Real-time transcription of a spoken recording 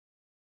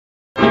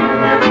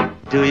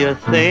Do you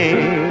think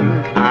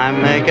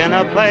I'm making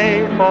a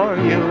play for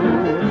you?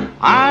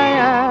 I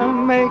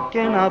am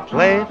making a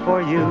play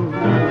for you,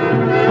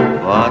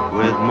 but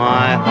with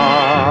my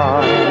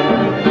heart.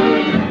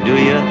 Do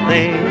you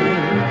think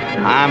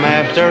I'm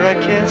after a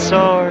kiss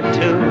or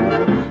two?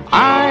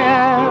 I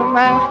am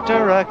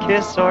after a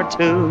kiss or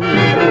two.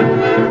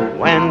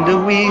 When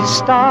do we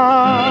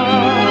start?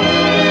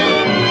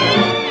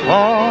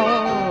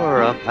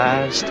 For a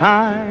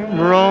pastime,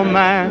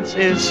 romance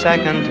is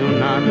second to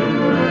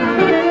none.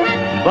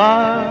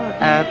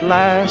 But at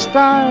last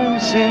I'm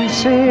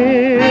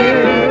sincere.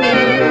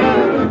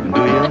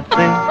 Do you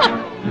think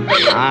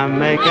I'm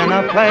making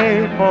a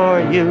play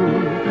for you?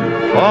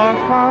 For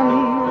fun?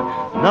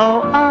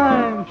 No,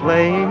 I'm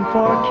playing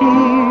for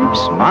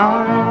keeps,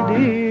 my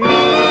dear.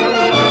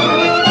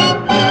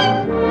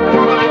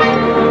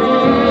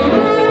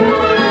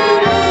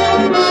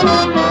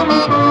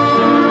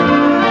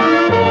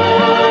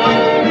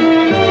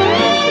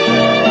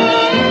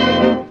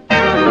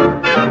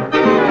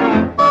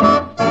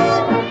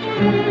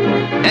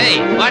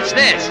 What's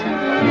this?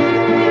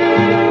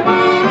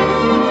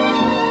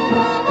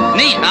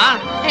 Neat, huh?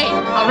 Hey,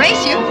 I'll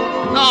race you.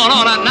 No,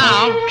 not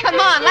now. Come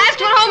on, last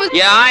one home is...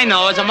 Yeah, I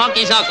know. It's a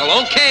monkey's uncle.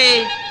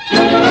 Okay.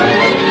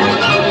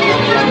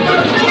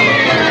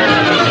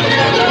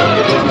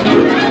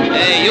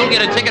 Hey, you'll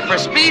get a ticket for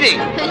speeding.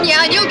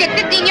 Yeah, and you'll get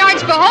 15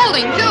 yards for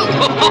holding, too.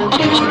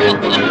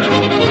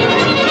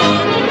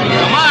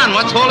 Come on,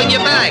 what's holding you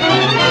back?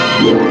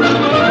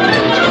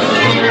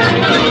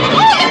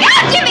 Oh, look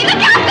out, Jimmy!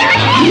 Look out there!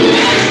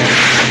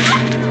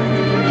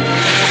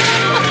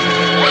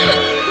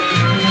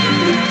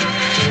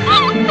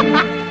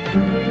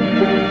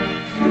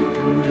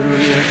 Do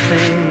you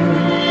think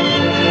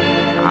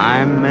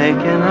I'm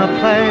making a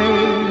play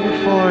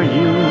for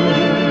you?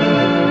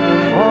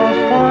 For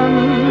fun?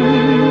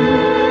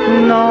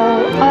 No,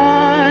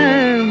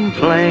 I'm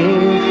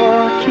playing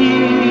for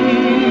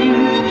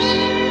keeps,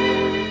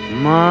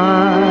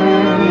 my